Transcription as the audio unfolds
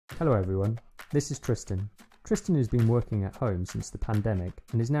Hello everyone, this is Tristan. Tristan has been working at home since the pandemic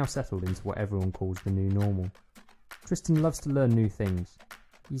and is now settled into what everyone calls the new normal. Tristan loves to learn new things.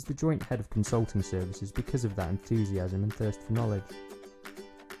 He's the joint head of consulting services because of that enthusiasm and thirst for knowledge.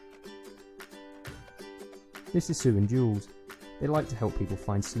 This is Sue and Jules. They like to help people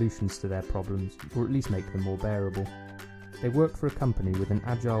find solutions to their problems, or at least make them more bearable. They work for a company with an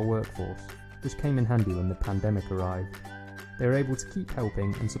agile workforce, which came in handy when the pandemic arrived. They are able to keep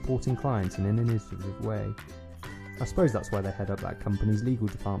helping and supporting clients in an innovative way. I suppose that's why they head up that company's legal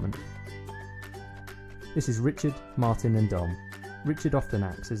department. This is Richard, Martin and Dom. Richard often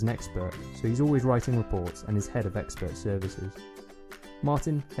acts as an expert, so he's always writing reports and is head of expert services.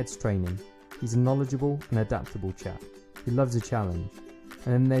 Martin heads training. He's a knowledgeable and adaptable chap who loves a challenge.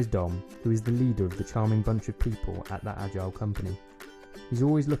 And then there's Dom, who is the leader of the charming bunch of people at that agile company. He's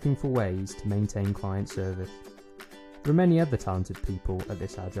always looking for ways to maintain client service. There are many other talented people at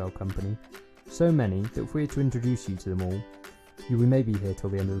this agile company, so many that if we were to introduce you to them all, you may be here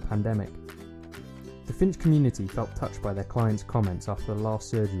till the end of the pandemic. The Finch community felt touched by their clients' comments after the last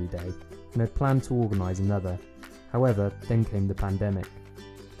surgery day and had planned to organise another. However, then came the pandemic.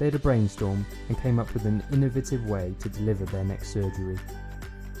 They had a brainstorm and came up with an innovative way to deliver their next surgery.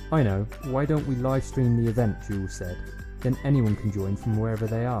 I know, why don't we live stream the event, Jules said, then anyone can join from wherever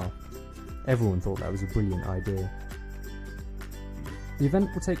they are. Everyone thought that was a brilliant idea. The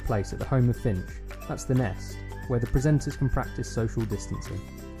event will take place at the home of Finch, that's the Nest, where the presenters can practice social distancing.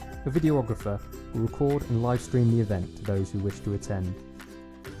 A videographer will record and live stream the event to those who wish to attend.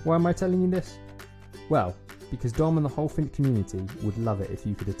 Why am I telling you this? Well, because Dom and the whole Finch community would love it if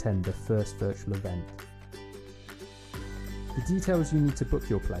you could attend the first virtual event. The details you need to book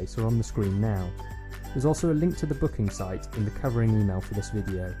your place are on the screen now. There's also a link to the booking site in the covering email for this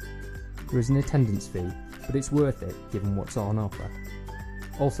video. There is an attendance fee, but it's worth it given what's on offer.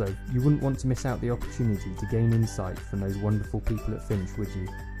 Also, you wouldn't want to miss out the opportunity to gain insight from those wonderful people at Finch, would you?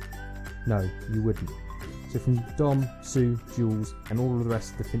 No, you wouldn't. So from Dom, Sue, Jules and all of the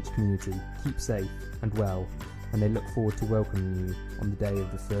rest of the Finch community, keep safe and well, and they look forward to welcoming you on the day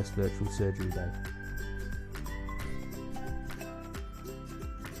of the first virtual surgery day.